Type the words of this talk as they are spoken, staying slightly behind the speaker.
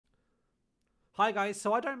Hi guys,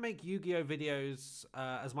 so I don't make Yu-Gi-Oh videos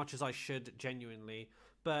as much as I should, genuinely,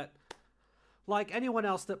 but like anyone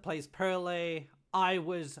else that plays Purrely, I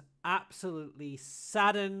was absolutely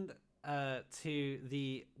saddened to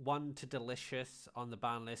the 1 to Delicious on the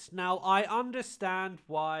ban list. Now, I understand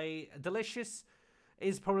why Delicious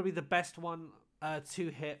is probably the best one to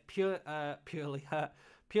hit purely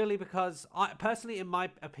because personally, in my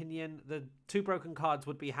opinion, the 2 broken cards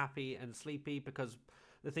would be Happy and Sleepy because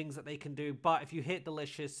the things that they can do. But if you hit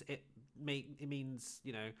Delicious, it means,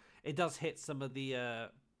 you know, it does hit some of the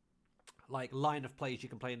like line of plays you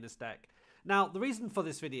can play in this deck. Now, the reason for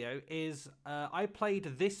this video is I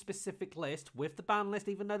played this specific list with the ban list,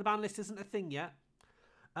 even though the ban list isn't a thing yet,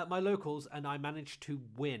 at my locals, and I managed to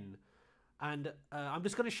win. And I'm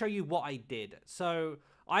just going to show you what I did. So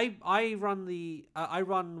I run the I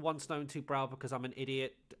run 1 Snow and 2 Brow because I'm an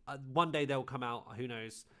idiot. One day they'll come out, who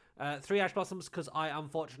knows. 3 Ash Blossoms because I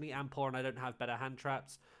unfortunately am poor and I don't have better hand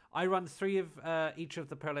traps. I run 3 of each of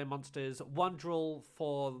the Purrely monsters. 1 draw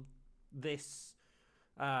for this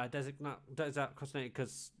Desert Crossnate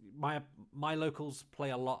because my locals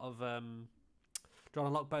play a lot of draw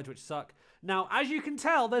and lock birds, which suck. Now, as you can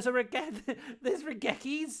tell, there's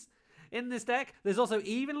Regekis in this deck. There's also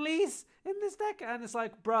Evenlies in this deck, and it's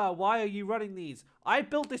like, bruh, why are you running these? I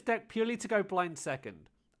built this deck purely to go blind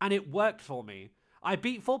second, and it worked for me. I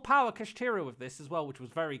beat full power Kashtira with this as well, which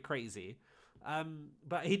was very crazy.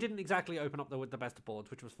 But he didn't exactly open up with the best of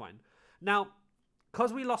boards, which was fine. Now,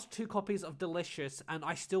 because we lost 2 copies of Delicious, and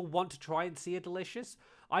I still want to try and see a Delicious,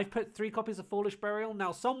 I've put 3 copies of Foolish Burial.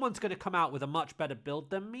 Now, someone's going to come out with a much better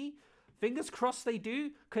build than me. Fingers crossed they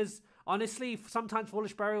do, because honestly, sometimes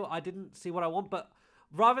Foolish Burial, I didn't see what I want, but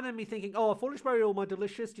rather than me thinking, oh, a Foolish Burial, my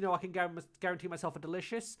Delicious, you know, I can guarantee myself a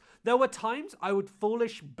Delicious, there were times I would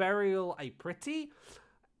Foolish Burial a Pretty,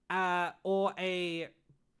 or a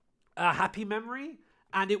Happy Memory,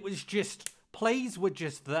 and it was just, plays were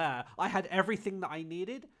just there. I had everything that I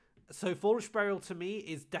needed. So Foolish Burial to me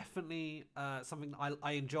is definitely something that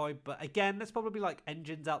I enjoy. But again, there's probably like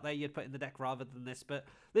engines out there you'd put in the deck rather than this. But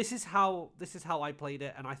this is how I played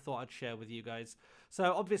it, and I thought I'd share with you guys.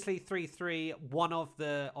 So obviously 3/3, 1 of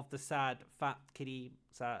the sad fat kitty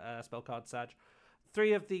spell card Sag,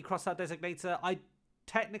 3 of the Cross-Out Designator. I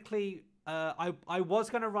technically I was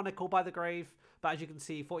going to run a Call by the Grave, but as you can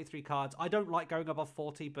see, 43 cards. I don't like going above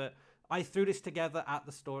 40, but I threw this together at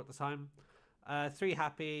the store at the time. 3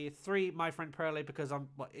 Happy, 3 My Friend Purrely because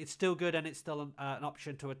it's still good and it's still an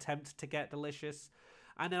option to attempt to get Delicious.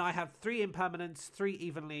 And then I have 3 Impermanents, 3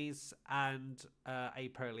 Evenlies, and a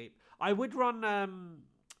Purrely. I would run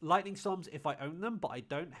Lightning Storms if I own them, but I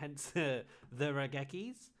don't, hence the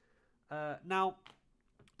Regekis. Now,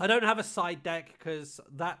 I don't have a side deck because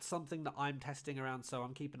that's something that I'm testing around, so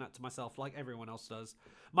I'm keeping that to myself like everyone else does.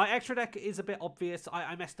 My extra deck is a bit obvious.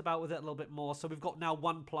 I messed about with it a little bit more, so we've got now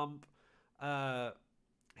 1 Plump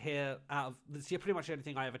here out of this. Pretty much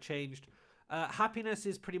anything I ever changed. Happiness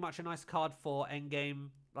is pretty much a nice card for endgame,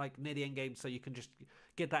 like near the endgame, so you can just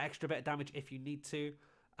get that extra bit of damage if you need to.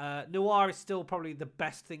 Noir is still probably the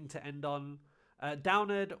best thing to end on.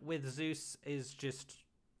 Downard with Zeus is just,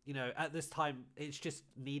 you know, at this time, it's just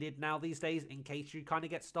needed now these days in case you kind of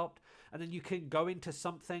get stopped. And then you can go into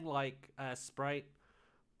something like Sprite,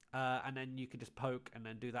 and then you can just poke and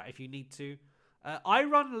then do that if you need to. I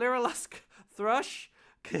run Lyrilusk Thrush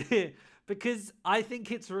because I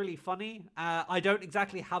think it's really funny. I don't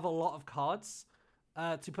exactly have a lot of cards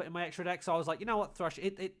to put in my extra deck, so I was like, you know what, Thrush,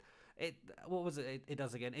 what was it? It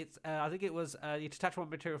does again. It's I think it was you detach 1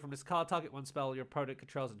 material from this card, target 1 spell your opponent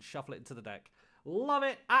controls, and shuffle it into the deck. Love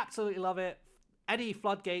it, absolutely love it. Any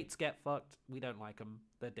floodgates get fucked. We don't like them.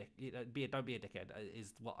 They're dick. Don't be a dickhead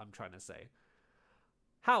is what I'm trying to say.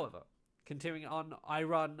 However, continuing on, I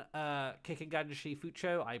run Kikenganshi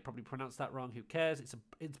Fucho. I probably pronounced that wrong. Who cares? It's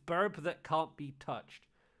burb that can't be touched,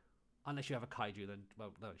 unless you have a kaiju. Then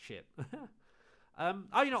well, no shit.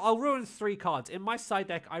 I'll ruin 3 cards in my side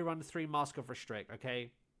deck. I run 3 Mask of Restrict.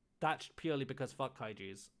 Okay, that's purely because fuck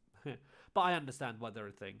kaijus. But I understand why they're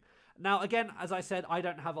a thing. Now, again, as I said, I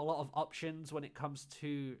don't have a lot of options when it comes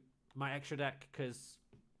to my extra deck because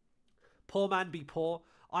poor man be poor.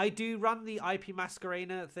 I do run the IP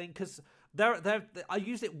Masquerena thing because I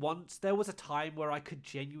used it once. There was a time where I could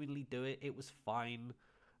genuinely do it. It was fine.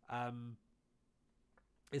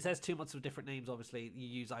 It says 2 months with different names, obviously. You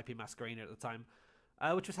use IP Masquerena at the time,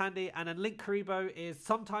 which was handy. And then Link Karibo is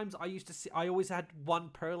sometimes I always had 1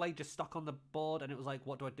 Purrely just stuck on the board, and it was like,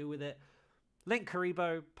 what do I do with it? Link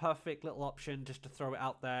Karibo, perfect little option just to throw it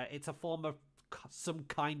out there. It's a form of some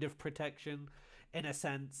kind of protection in a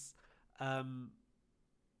sense,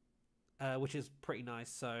 which is pretty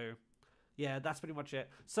nice. So Yeah, that's pretty much it.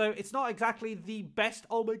 So it's not exactly the best,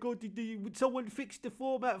 oh my god, would someone fix the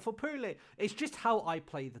format for Purrely? It's just how I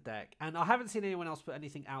play the deck. And I haven't seen anyone else put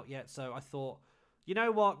anything out yet, so I thought, you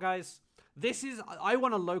know what, guys? I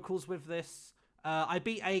won a locals with this. I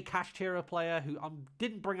beat a cash tier player who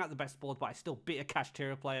didn't bring out the best board, but I still beat a cash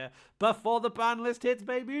tier player before the ban list hits,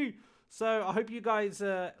 baby! So I hope you guys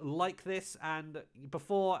like this, and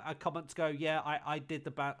before comments go, yeah, I did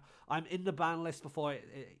the ban. I'm in the ban list before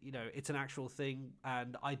it's an actual thing,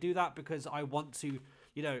 and I do that because I want to,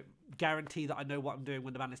 guarantee that I know what I'm doing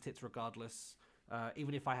when the ban list hits, regardless,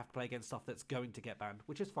 even if I have to play against stuff that's going to get banned,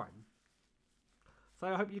 which is fine. So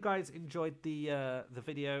I hope you guys enjoyed the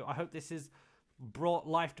video. I hope this has brought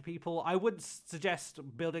life to people. I wouldn't suggest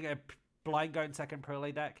building a blind going second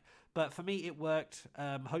Purrely deck, but for me it worked.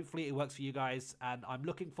 Hopefully it works for you guys, and I'm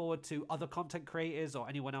looking forward to other content creators or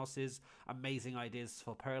anyone else's amazing ideas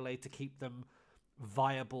for Purrely to keep them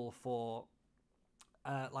viable for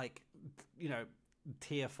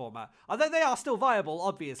tier format. Although they are still viable,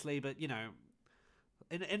 obviously, but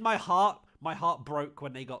in my heart broke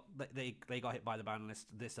when they got hit by the ban list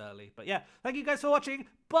this early. But yeah, thank you guys for watching.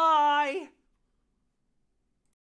 Bye.